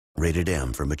Rated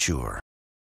M for mature.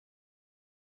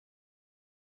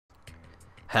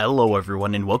 Hello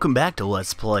everyone and welcome back to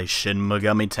Let's Play Shin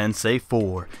Megami Tensei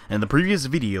 4. In the previous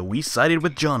video we sided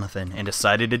with Jonathan and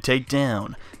decided to take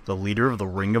down the leader of the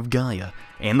Ring of Gaea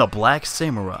and the Black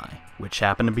Samurai, which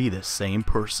happened to be the same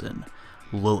person,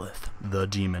 Lilith, the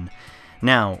demon.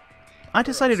 Now, I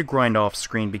decided to grind off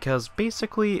screen because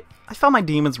basically I felt my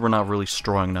demons were not really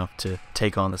strong enough to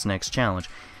take on this next challenge.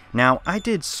 Now, I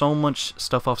did so much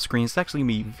stuff off screen, it's actually going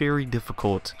to be very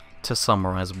difficult to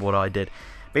summarize what I did.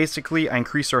 Basically, I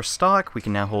increased our stock. We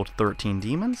can now hold 13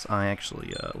 demons. I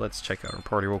actually, let's check out our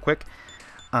party real quick.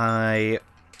 I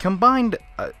combined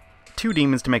 2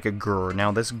 demons to make a Gur.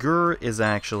 Now, this Gur is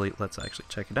actually, let's actually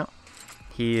check it out.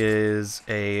 He is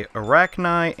a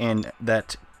Arachni, and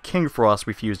that King Frost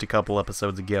we fused a couple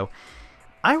episodes ago.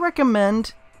 I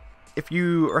recommend, if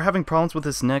you are having problems with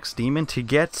this next demon, to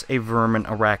get a Vermin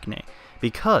Arachne,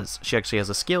 because she actually has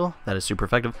a skill that is super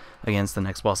effective against the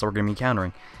next boss that we're going to be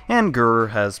encountering. And Gur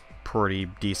has pretty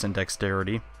decent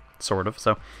dexterity, sort of,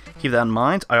 so keep that in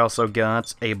mind. I also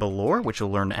got a Balor, which will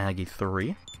learn Agi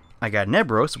 3. I got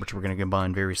Nebros, which we're going to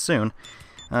combine very soon.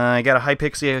 I got a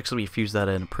Hypixie. I actually fused that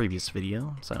in a previous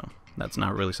video, so that's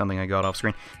not really something I got off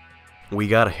screen. We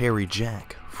got a Hairy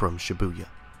Jack from Shibuya.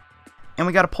 And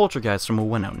we got a Poltergeist from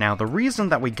Ueno. Now, the reason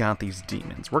that we got these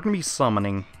demons, we're going to be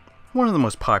summoning one of the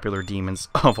most popular demons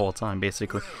of all time,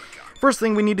 basically. First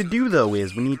thing we need to do, though,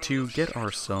 is we need to get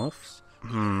ourselves...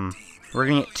 we're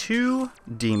going to get 2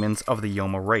 demons of the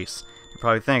Yoma race. You're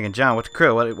probably thinking, John, what's the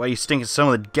crew? Why are you stinking some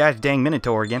of the goddamn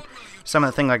Minotaur again? Some of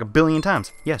that thing like a billion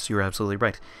times. Yes, you're absolutely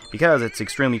right. Because it's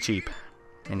extremely cheap.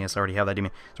 And yes, I already have that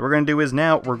demon. So what we're going to do is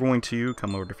now we're going to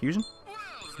come over to Fusion.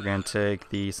 We're going to take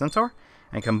the Centaur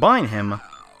and combine him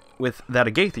with that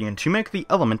Agathian to make the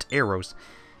element arrows.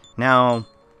 Now,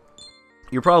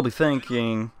 you're probably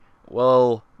thinking,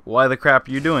 well, why the crap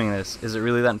are you doing this? Is it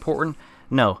really that important?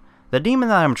 No. The demon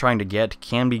that I'm trying to get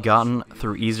can be gotten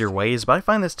through easier ways, but I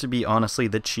find this to be honestly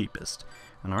the cheapest.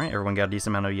 Alright, everyone got a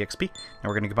decent amount of EXP. Now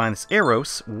we're going to combine this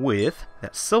Eros with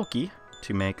that Silky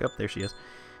to make up, there she is,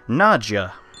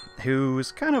 Nadia,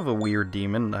 who's kind of a weird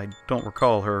demon. I don't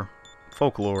recall her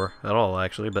folklore at all,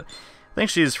 actually, but I think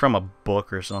she's from a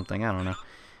book or something, I don't know.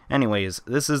 Anyways,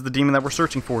 this is the demon that we're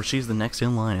searching for. She's the next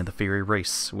in line of the Fairy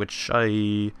race, which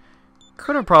I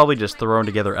could have probably just thrown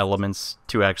together elements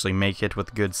to actually make it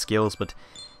with good skills, but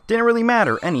didn't really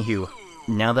matter. Anywho,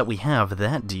 now that we have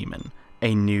that demon,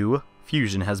 a new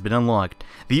fusion has been unlocked.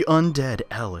 The Undead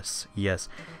Alice. Yes,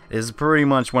 is pretty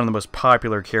much one of the most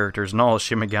popular characters in all of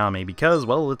Shin Megami because,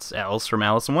 well, it's Alice from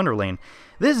Alice in Wonderland.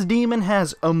 This demon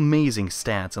has amazing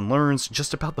stats and learns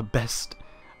just about the best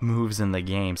moves in the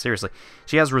game. Seriously,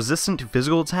 she has resistant to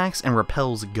physical attacks and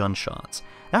repels gunshots.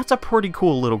 That's a pretty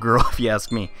cool little girl if you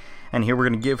ask me. And here we're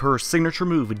going to give her signature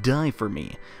move, Die For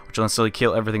Me, which will instantly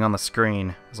kill everything on the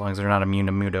screen as long as they're not immune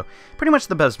to Mudo. Pretty much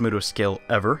the best Mudo skill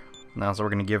ever. Now, so we're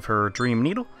going to give her Dream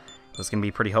Needle. That's going to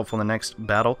be pretty helpful in the next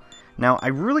battle. Now, I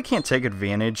really can't take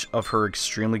advantage of her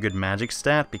extremely good magic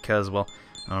stat because, well,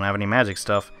 I don't have any magic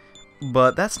stuff.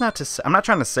 But that's not to say, I'm not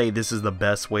trying to say this is the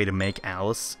best way to make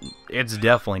Alice. It's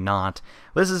definitely not.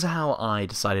 This is how I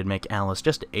decided to make Alice,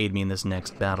 just to aid me in this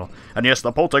next battle. And yes,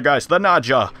 the Poltergeist, the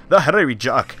Nadia, the Hairy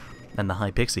Jack, and the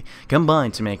Hypixie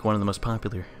combined to make one of the most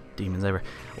popular demons ever.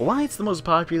 Why it's the most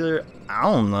popular, I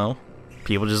don't know.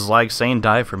 People just like saying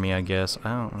Die For Me, I guess. I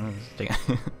don't know.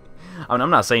 I mean, I'm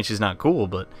not saying she's not cool,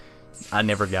 but I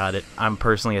never got it. I'm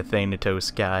personally a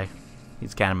Thanatos guy.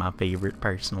 He's kind of my favorite,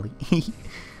 personally.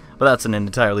 But that's an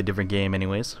entirely different game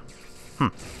anyways.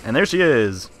 And there she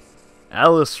is.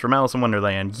 Alice from Alice in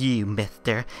Wonderland. You,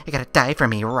 mister, you gotta die for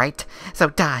me, right? So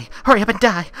die. Hurry up and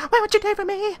die. Why won't you die for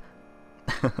me?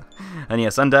 And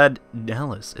yes, Undead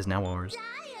Alice is now ours. Die,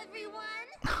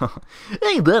 everyone.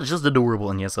 Hey, that's just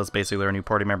adorable. And yes, that's basically our new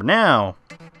party member. Now,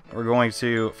 we're going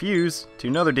to fuse to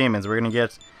another demons. We're going to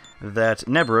get that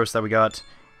Nebros that we got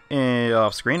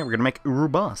off screen. And we're going to make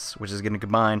Urubas, which is going to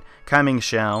combine Kaiming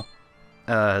Xiao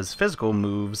as physical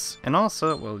moves, and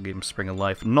also, well, give him Spring of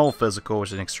Life, Null Physical, which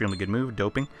is an extremely good move,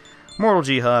 Doping, Mortal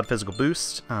Jihad, Physical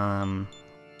Boost,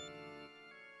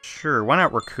 sure, why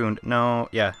not Raccoon? No,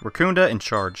 yeah, Raccoonda and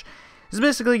Charge. This is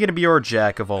basically going to be our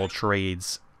jack of all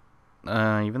trades,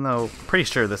 even though, pretty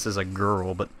sure this is a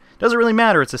girl, but doesn't really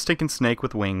matter, it's a stinking snake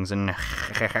with wings, and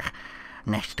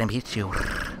Nice to meet you.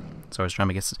 So I was trying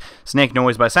to get snake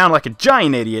noise, but I sound like a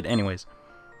giant idiot, anyways.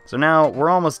 So now, we're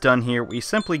almost done here. We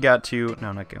simply got to...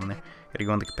 No, not going there. Gotta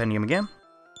go in the compendium again.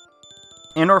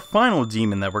 And our final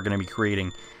demon that we're going to be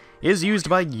creating is used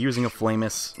by using a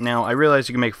Flamus. Now, I realize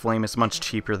you can make Flamus much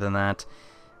cheaper than that,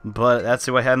 But that's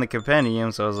who I had in the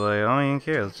compendium, so I was like, oh, I don't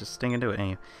care, let's just sting into it.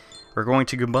 Anyway, we're going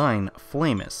to combine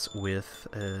Flamus with,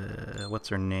 what's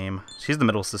her name? She's the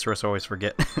middle sister, so I always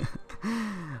forget.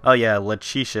 Oh yeah,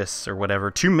 Lechicius or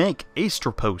whatever, to make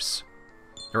Astropos.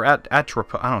 Or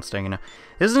Atropos, I don't sting know.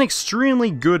 This is an extremely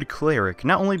good cleric,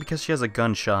 not only because she has a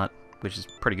gunshot, which is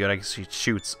pretty good, I guess she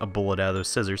shoots a bullet out of those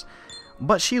scissors,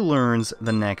 but she learns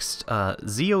the next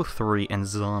Zeo 3 and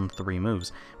Zon 3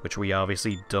 moves, which we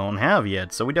obviously don't have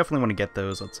yet, so we definitely want to get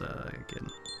those. Let's get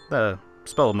the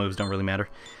spell moves don't really matter.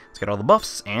 Let's get all the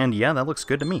buffs, and yeah, that looks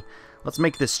good to me. Let's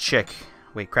make this chick.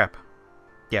 Wait, crap.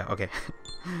 Yeah, okay.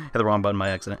 Hit the wrong button by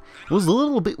accident. I was a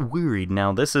little bit worried.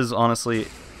 Now, this is honestly,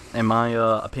 in my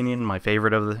opinion, my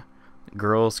favorite of the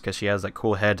girls, because she has that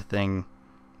cool head thing,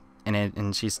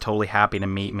 and she's totally happy to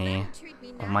meet me.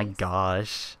 Oh my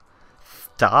gosh.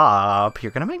 Stop!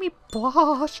 You're gonna make me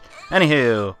blush!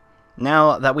 Anywho,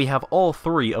 now that we have all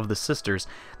three of the sisters,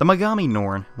 the Megami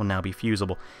Norn will now be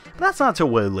fusible. But that's not till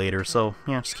way later, so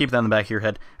yeah, just keep that in the back of your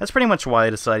head. That's pretty much why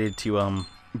I decided to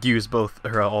use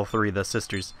all three of the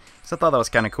sisters. So I thought that was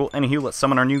kind of cool. Anywho, let's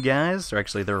summon our new guys. Or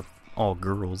actually, they're all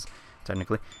girls,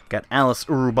 technically. Got Alice,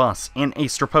 Urubas, and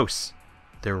Astropos.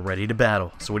 They're ready to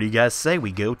battle. So what do you guys say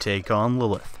we go take on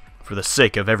Lilith? For the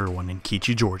sake of everyone in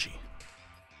Kichi, Georgie.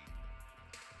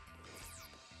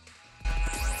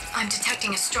 I'm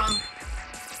detecting a strong...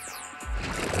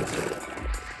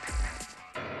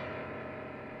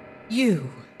 You,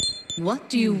 what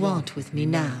do you want with me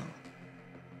now?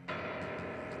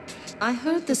 I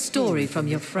heard the story from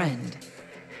your friend.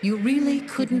 You really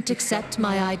couldn't accept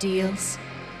my ideals?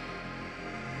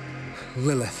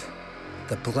 Lilith,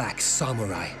 the Black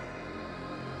Samurai.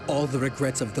 All the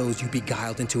regrets of those you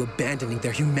beguiled into abandoning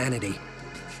their humanity.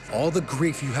 All the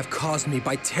grief you have caused me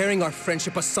by tearing our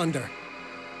friendship asunder.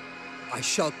 I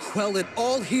shall quell it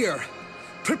all here.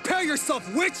 Prepare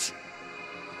yourself, witch!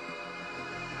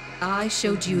 I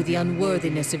showed you the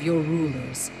unworthiness of your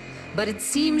rulers, but it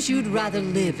seems you'd rather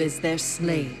live as their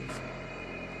slave.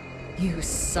 You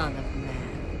son of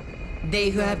man. They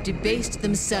who have debased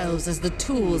themselves as the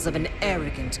tools of an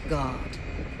arrogant god.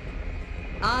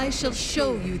 I shall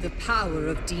show you the power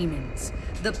of demons,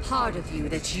 the part of you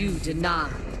that you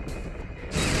deny.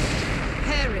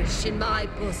 Perish in my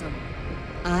bosom.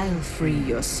 I'll free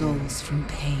your souls from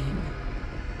pain.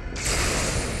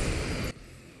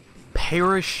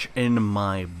 Perish in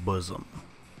my bosom.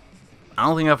 I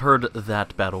don't think I've heard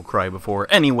that battle cry before.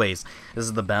 Anyways, this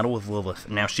is the battle with Lilith.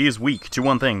 Now, she is weak to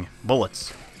one thing.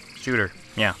 Bullets. Shoot her.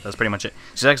 Yeah, that's pretty much it.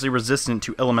 She's actually resistant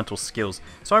to elemental skills,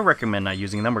 so I recommend not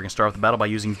using them. We're going to start off the battle by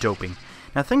using doping.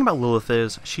 Now, the thing about Lilith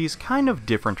is, she's kind of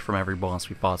different from every boss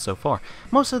we fought so far.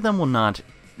 Most of them will not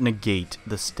negate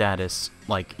the status,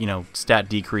 like, you know, stat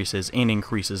decreases and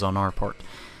increases on our part.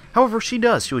 However, she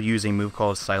does. She'll use a move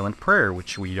called Silent Prayer,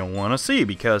 which we don't want to see,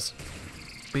 because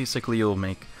basically you'll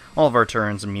make all of our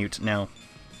turns mute. Now,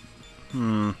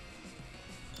 I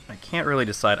can't really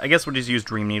decide. I guess we'll just use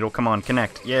Dream Needle. Come on,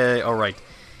 connect. Yay, alright.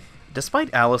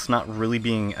 Despite Alice not really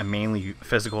being a mainly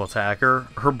physical attacker,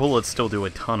 her bullets still do a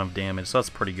ton of damage, so that's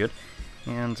pretty good.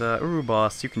 And,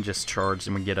 Urubas, you can just charge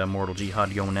and we get a Mortal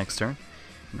Jihad going next turn.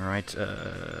 Alright,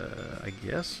 I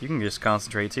guess you can just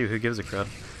concentrate too, who gives a crud.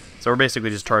 So we're basically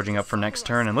just charging up for next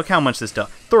turn, and look how much this does.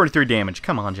 33 damage,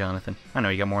 come on Jonathan. I know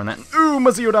you got more than that. Ooh,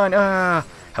 Maziodyne, ah!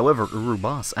 However,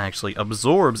 Urubas actually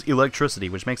absorbs electricity,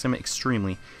 which makes him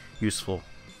extremely useful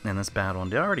in this battle. And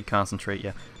did I already concentrate?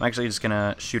 Yeah. I'm actually just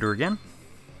gonna shoot her again.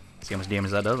 See how much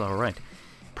damage that does? Alright.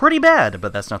 Pretty bad,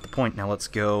 but that's not the point. Now let's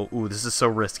go. Ooh, this is so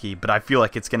risky, but I feel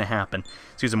like it's gonna happen.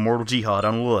 Let's use a Mortal Jihad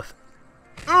on Lilith.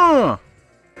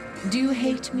 Do you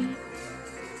hate me?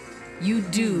 You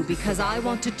do because I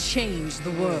want to change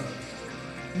the world.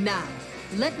 Now,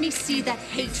 let me see that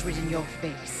hatred in your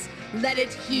face. Let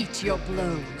it heat your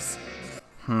blows.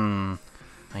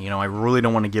 You know, I really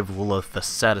don't want to give Lilith the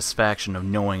satisfaction of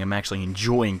knowing I'm actually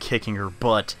enjoying kicking her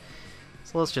butt.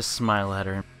 So let's just smile at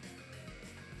her.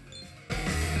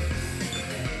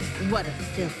 What a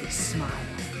filthy smile.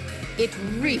 It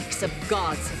reeks of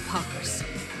God's hypocrisy.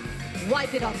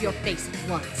 Wipe it off your face at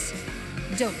once.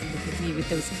 Don't look at me with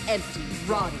those empty,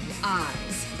 rotting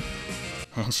eyes.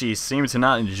 And she seems to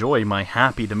not enjoy my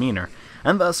happy demeanor,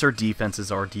 and thus her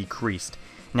defenses are decreased.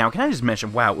 Now, can I just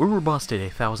mention, wow, Urubas did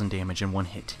 1,000 damage in one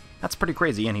hit. That's pretty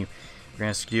crazy. Anyway, we're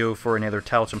going to go for another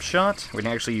Talchum shot. We're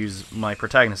going to actually use my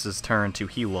protagonist's turn to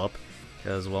heal up,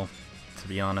 because, well, to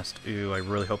be honest, ooh, I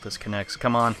really hope this connects.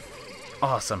 Come on.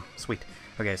 Awesome. Sweet.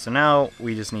 Okay, so now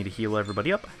we just need to heal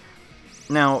everybody up.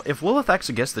 Now, if Lilith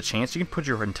actually gets the chance, you can put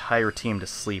your entire team to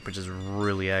sleep, which is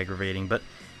really aggravating, but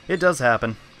it does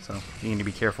happen, so you need to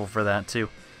be careful for that, too.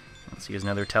 Let's use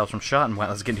another Talisman shot, and wow,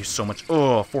 that's gonna do so much.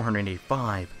 Oh,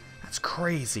 485. That's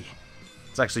crazy.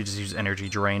 Let's actually just use energy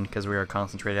drain because we are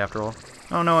concentrated after all.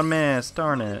 Oh no, I missed.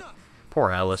 Darn it.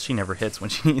 Poor Alice. She never hits when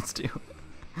she needs to.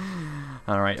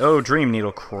 Alright. Oh, Dream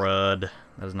Needle. Crud.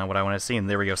 That is not what I want to see. And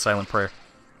there we go. Silent Prayer.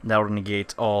 That would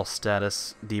negate all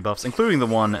status debuffs, including the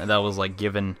one that was like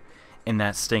given in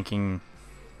that stinking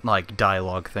like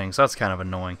dialogue thing. So that's kind of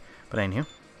annoying. But anywho,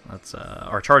 let's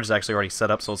our charge is actually already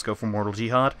set up, so let's go for Mortal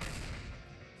Jihad.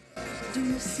 Do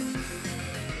you see?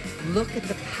 Look at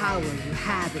the power you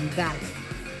have in battle.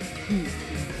 You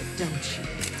feel it, don't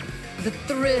you? The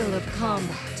thrill of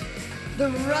combat. The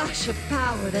rush of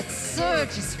power that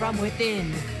surges from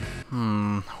within.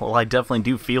 Well, I definitely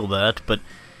do feel that, but,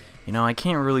 you know, I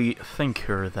can't really think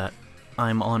her that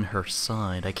I'm on her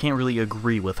side. I can't really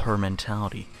agree with her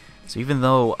mentality. So even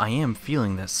though I am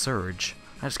feeling that surge,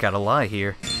 I just gotta lie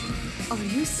here. Are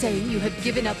you saying you have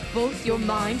given up both your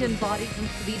mind and body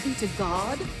completely to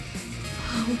God?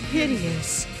 How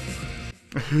hideous.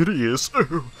 Hideous.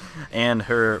 And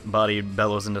her body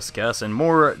bellows in disgust, and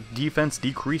more defense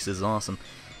decreases. Awesome.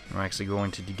 We're actually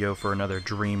going to go for another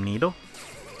Dream Needle.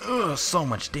 Ugh, so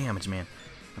much damage, man.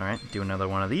 Alright, do another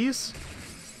one of these.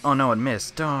 Oh no, it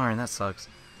missed. Darn, that sucks.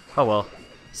 Oh well.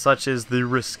 Such is the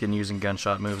risk in using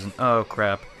gunshot moves, and oh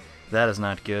crap. That is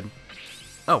not good.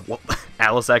 Oh, well,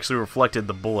 Alice actually reflected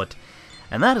the bullet.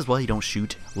 And that is why you don't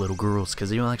shoot little girls, because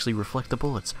they will actually reflect the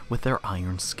bullets with their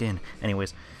iron skin.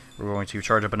 Anyways, we're going to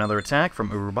charge up another attack from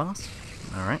Urubas.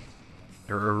 Alright.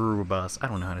 Or Urubas. I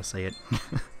don't know how to say it.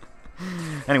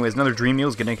 Anyways, another Dream Needle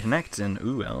is going to connect, and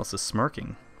ooh, Alice is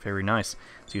smirking. Very nice.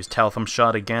 Let's use Taltham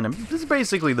Shot again, and this is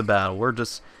basically the battle. We're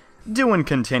just doing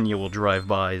continual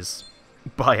drive-bys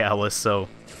by Alice, so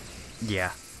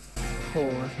yeah.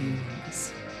 Poor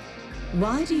humans.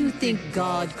 Why do you think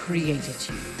God created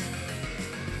you?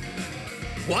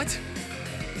 What?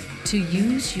 To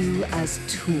use you as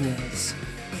tools.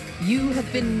 You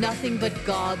have been nothing but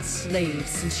God's slave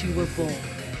since you were born.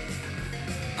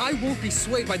 I won't be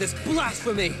swayed by this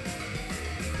blasphemy!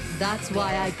 That's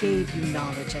why I gave you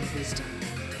knowledge and wisdom.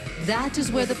 That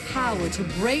is where the power to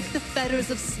break the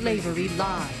fetters of slavery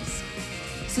lies,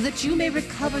 so that you may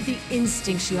recover the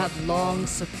instincts you have long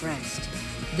suppressed,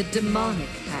 the demonic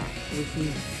path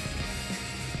within.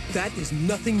 That is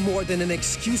nothing more than an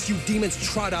excuse you demons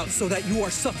trot out so that you are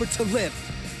suffered to live.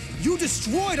 You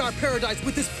destroyed our paradise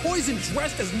with this poison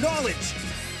dressed as knowledge!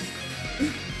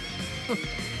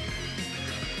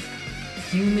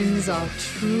 Humans are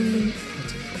truly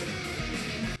pitiful.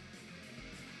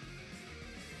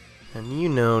 And you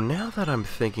know, now that I'm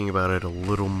thinking about it a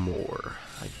little more,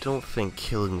 I don't think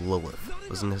killing Lilith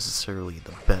was necessarily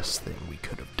the best thing we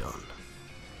could have done.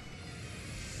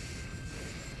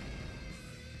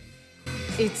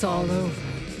 It's all over.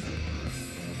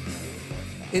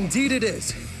 Indeed it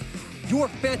is. Your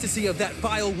fantasy of that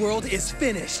vile world is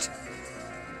finished.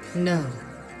 No.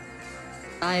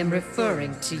 I am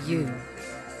referring to you.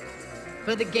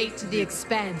 For the gate to the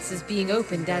expanse is being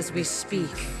opened as we speak.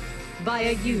 By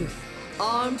a youth,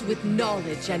 armed with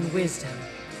knowledge and wisdom.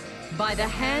 By the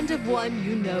hand of one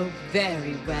you know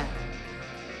very well.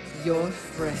 Your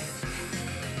friend.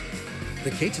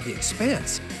 The gate to the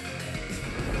expanse?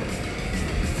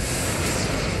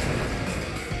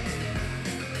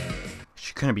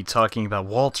 She couldn't be talking about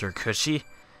Walter, could she?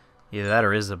 Either that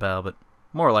or Isabel, but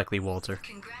more likely Walter.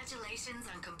 Congratulations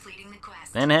on completing the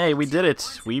quest. And hey, we did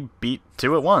it! We beat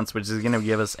 2 at once, which is going to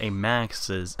give us a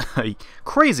a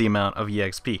crazy amount of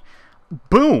EXP.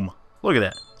 Boom! Look at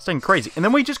that. It's getting crazy. And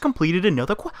then we just completed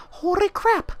another quest. Holy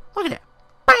crap! Look at that.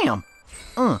 Bam!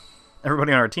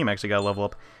 Everybody on our team actually got a level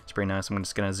up. It's pretty nice. I'm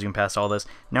just going to zoom past all this.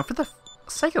 Now, for the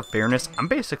sake of fairness, I'm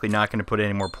basically not going to put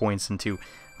any more points into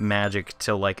magic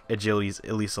till, like, agility's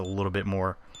at least a little bit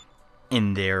more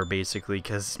in there, basically,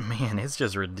 because, man, it's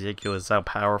just ridiculous how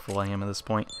powerful I am at this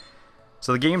point.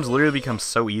 So the game's literally become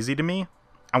so easy to me,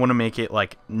 I want to make it,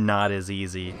 like, not as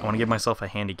easy. I want to give myself a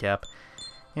handicap.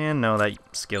 And no, that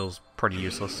skill's pretty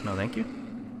useless. No, thank you.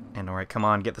 And alright, come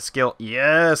on, get the skill.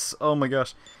 Yes! Oh my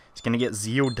gosh. It's going to get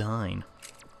Zeodyne.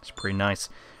 It's pretty nice.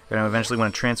 You're going to eventually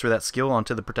want to transfer that skill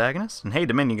onto the protagonist. And hey,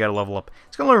 Dominion, you got to level up.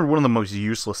 It's going to learn one of the most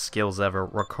useless skills ever,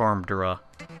 Rakarmdra.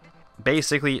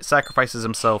 Basically, it sacrifices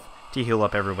himself to heal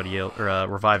up everybody else, or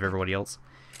revive everybody else.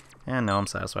 And no, I'm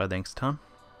satisfied, thanks a ton.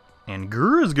 And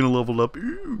Gura's going to level up.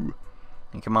 Ooh.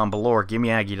 And come on, Balor, give me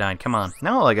Agidyne, come on.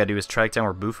 Now all I gotta do is track down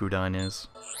where Bufudyne is.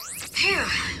 Phew.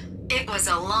 It was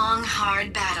a long,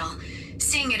 hard battle.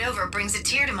 Seeing it over brings a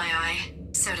tear to my eye,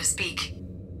 so to speak.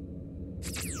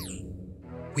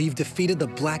 We've defeated the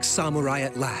Black Samurai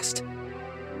at last.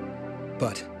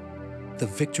 But the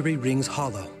victory rings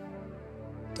hollow.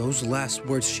 Those last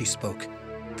words she spoke,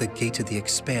 the gate to the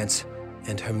expanse,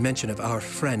 and her mention of our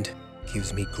friend,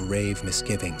 gives me grave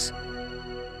misgivings.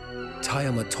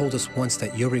 Tayama told us once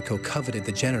that Yoriko coveted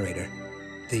the generator,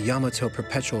 the Yamato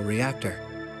perpetual reactor.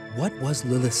 What was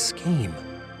Lilith's scheme?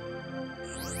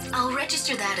 I'll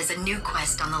register that as a new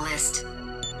quest on the list.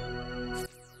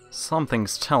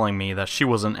 Something's telling me that she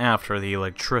wasn't after the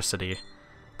electricity.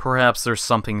 Perhaps there's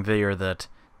something there that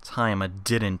Tayama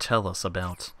didn't tell us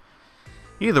about.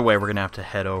 Either way, we're gonna have to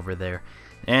head over there.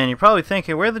 And you're probably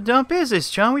thinking, where the dump is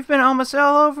this, John? We've been almost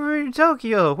all over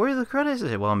Tokyo. Where the crud is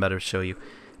it? Well, I'm better to show you.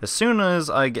 As soon as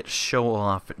I get show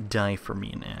off Die For Me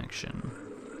in action.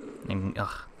 And, I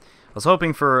was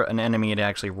hoping for an enemy to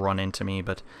actually run into me,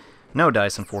 but no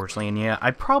dice, unfortunately. And yeah,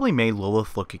 I probably made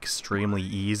Lilith look extremely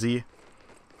easy.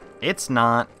 It's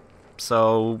not.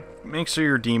 So make sure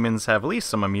your demons have at least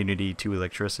some immunity to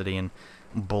electricity and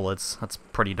bullets. That's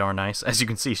pretty darn nice. As you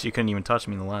can see, she couldn't even touch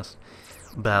me in the last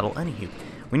battle. Anywho,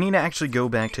 we need to actually go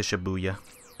back to Shibuya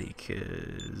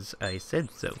because I said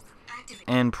so.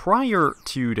 And prior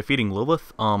to defeating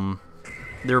Lilith,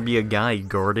 there would be a guy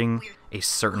guarding a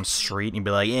certain street, and he'd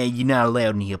be like, "Yeah, you're not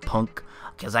allowed in here, punk,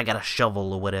 because I got a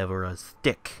shovel or whatever, a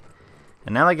stick."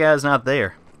 And now that guy's not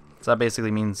there. So that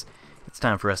basically means it's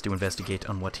time for us to investigate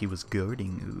on what he was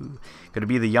guarding. Ooh. Could it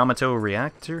be the Yamato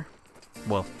reactor?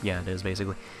 Well, yeah, it is,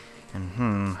 basically.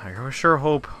 And, I sure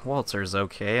hope Waltzer's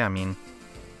okay. I mean,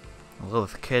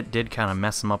 Lilith Kid did kind of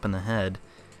mess him up in the head.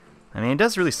 I mean, it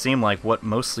does really seem like what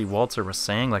mostly Waltzer was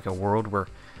saying, like a world where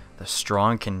the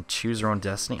strong can choose their own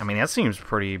destiny. I mean, that seems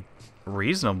pretty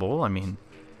reasonable. I mean,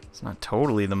 it's not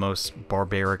totally the most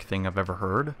barbaric thing I've ever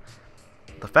heard.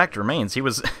 The fact remains, he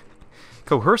was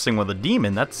coercing with a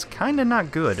demon. That's kind of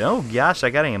not good. Oh gosh, I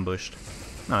got ambushed.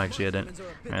 No, actually I didn't.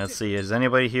 Right, let's see, is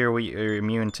anybody here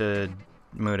immune to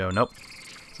Mudo? Nope.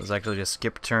 So let's actually just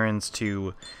skip turns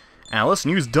to Alice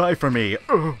and use Die For Me.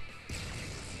 Ugh.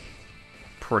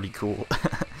 Pretty cool.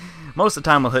 Most of the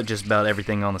time I'll hit just about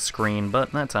everything on the screen,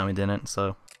 but that time I didn't,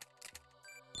 so.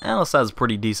 Alice has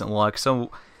pretty decent luck,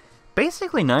 so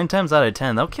basically 9 times out of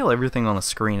 10 they'll kill everything on the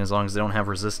screen as long as they don't have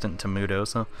resistant to Mudo,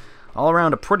 so all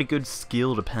around a pretty good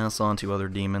skill to pass on to other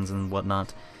demons and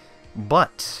whatnot.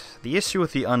 But the issue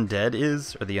with the undead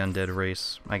is, or the undead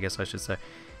race, I guess I should say,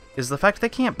 is the fact they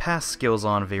can't pass skills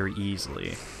on very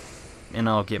easily. And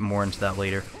I'll get more into that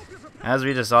later. As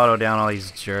we just auto down all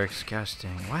these jerks. Gosh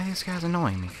dang, why are these guys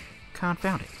annoying me?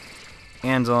 Confound it.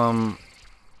 And,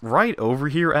 right over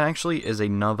here, actually, is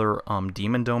another,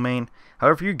 demon domain.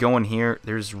 However, if you go in here,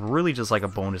 there's really just like a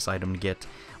bonus item to get.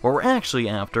 What we're actually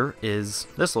after is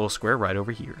this little square right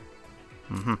over here.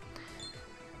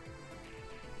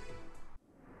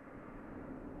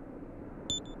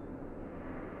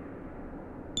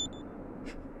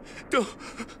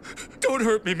 Don't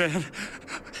hurt me, man.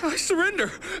 I surrender.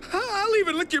 I'll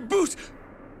even lick your boots.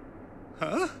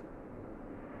 Huh?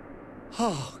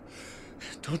 Oh,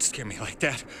 don't scare me like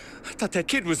that. I thought that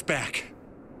kid was back.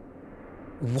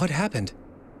 What happened?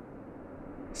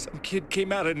 Some kid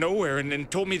came out of nowhere and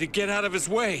told me to get out of his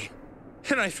way.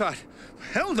 And I thought,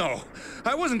 hell no.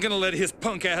 I wasn't gonna let his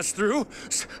punk ass through,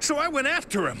 so I went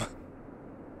after him.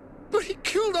 But he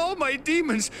killed all my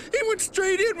demons. He went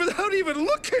straight in without even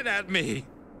looking at me.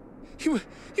 He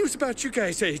was about you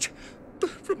guys' age.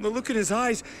 But from the look in his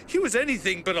eyes, he was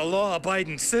anything but a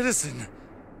law-abiding citizen.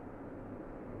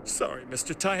 Sorry,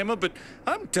 Mr. Tayama, but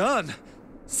I'm done.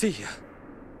 See ya.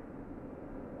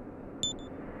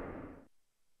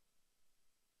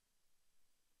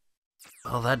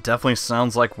 Well, that definitely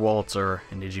sounds like Walter.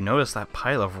 And did you notice that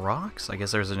pile of rocks? I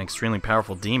guess there's an extremely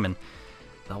powerful demon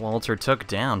that Walter took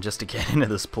down just to get into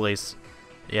this place.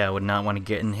 Yeah, I would not want to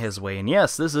get in his way. And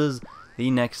yes, this is the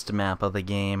next map of the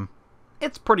game.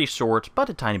 It's pretty short, but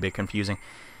a tiny bit confusing.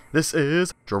 This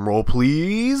is, drumroll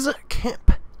please,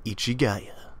 Camp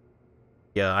Ichigaya.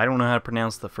 Yeah, I don't know how to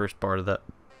pronounce the first part of that.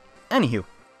 Anywho,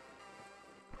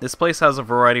 this place has a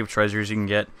variety of treasures you can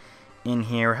get in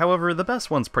here. However, the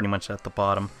best one's pretty much at the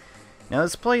bottom. Now,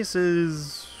 this place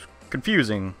is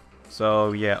confusing.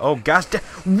 So, yeah. Oh, gosh.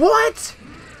 What?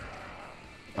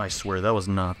 I swear, that was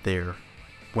not there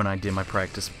when I did my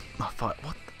practice. I thought,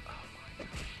 what the?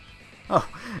 Oh,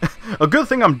 a good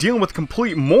thing I'm dealing with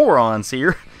complete morons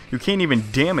here who can't even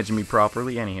damage me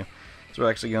properly. Anywho, so we're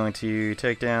actually going to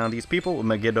take down these people with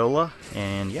Megidola,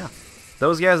 and yeah,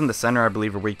 those guys in the center I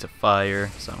believe are weak to fire.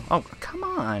 So, oh, come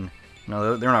on.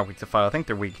 No, they're not weak to fire. I think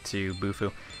they're weak to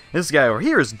Bufu. This guy over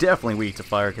here is definitely weak to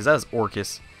fire because that's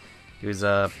Orcus, who's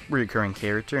a recurring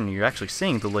character, and you're actually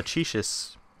seeing the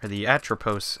Lachicious, or the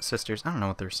Atropos sisters. I don't know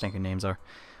what their stinking names are.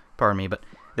 Pardon me, but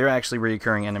There are actually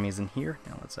recurring enemies in here.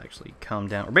 Now let's actually come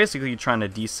down. We're basically trying to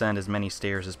descend as many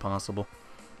stairs as possible.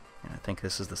 And I think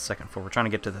this is the second floor. We're trying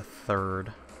to get to the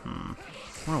third. I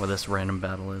wonder what this random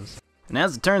battle is. And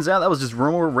as it turns out, that was just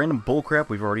more random bullcrap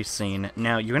we've already seen.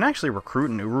 Now, you can actually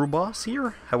recruit an Uru boss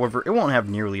here. However, it won't have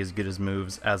nearly as good as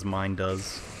moves as mine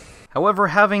does. However,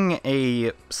 having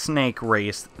a snake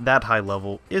race that high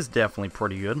level is definitely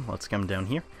pretty good. Let's come down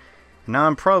here. Now,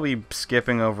 I'm probably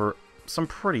skipping over some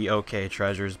pretty okay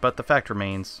treasures, but the fact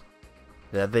remains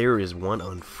that there is one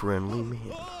unfriendly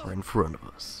man right in front of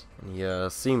us. And he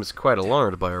seems quite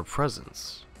alarmed by our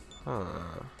presence. Huh.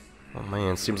 Oh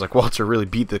man, seems like Walter really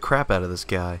beat the crap out of this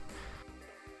guy.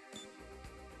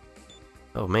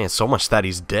 Oh man, so much that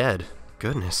he's dead.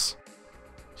 Goodness.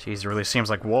 Jeez, it really seems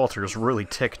like Walter's really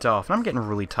ticked off. And I'm getting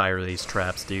really tired of these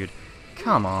traps, dude.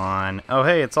 Come on. Oh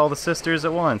hey, it's all the sisters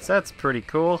at once. That's pretty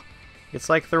cool. It's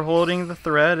like they're holding the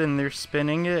thread and they're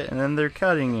spinning it and then they're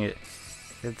cutting it.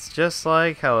 It's just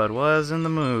like how it was in the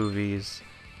movies.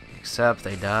 Except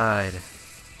they died.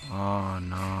 Oh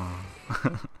no.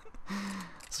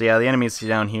 So yeah, the enemies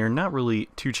down here, not really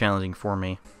too challenging for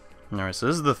me. Alright, so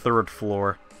this is the third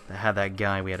floor that had that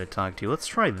guy we had to talk to. Let's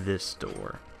try this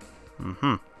door.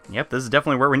 Yep, this is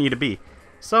definitely where we need to be.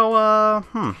 So,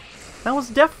 that was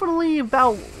definitely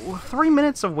about 3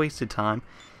 minutes of wasted time.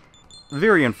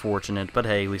 Very unfortunate, but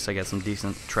hey, at least I got some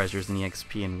decent treasures in the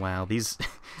XP, and wow, these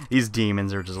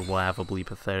demons are just laughably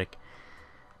pathetic.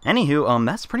 Anywho,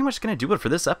 that's pretty much gonna do it for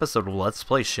this episode of Let's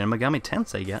Play Shin Megami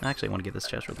Tensei. Yeah, actually, I want to get this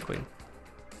chest really quick.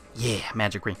 Yeah,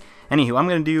 magic ring. Anywho, I'm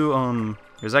gonna do,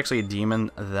 there's actually a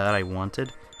demon that I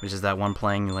wanted, which is that one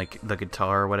playing, like, the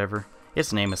guitar or whatever.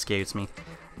 Its name escapes me.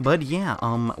 But yeah,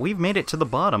 we've made it to the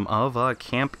bottom of,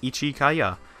 Camp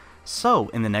Ichikaya. So,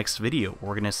 in the next video,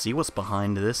 we're gonna see what's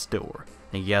behind this door.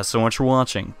 Thank you guys so much for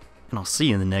watching, and I'll see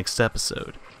you in the next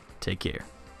episode. Take care.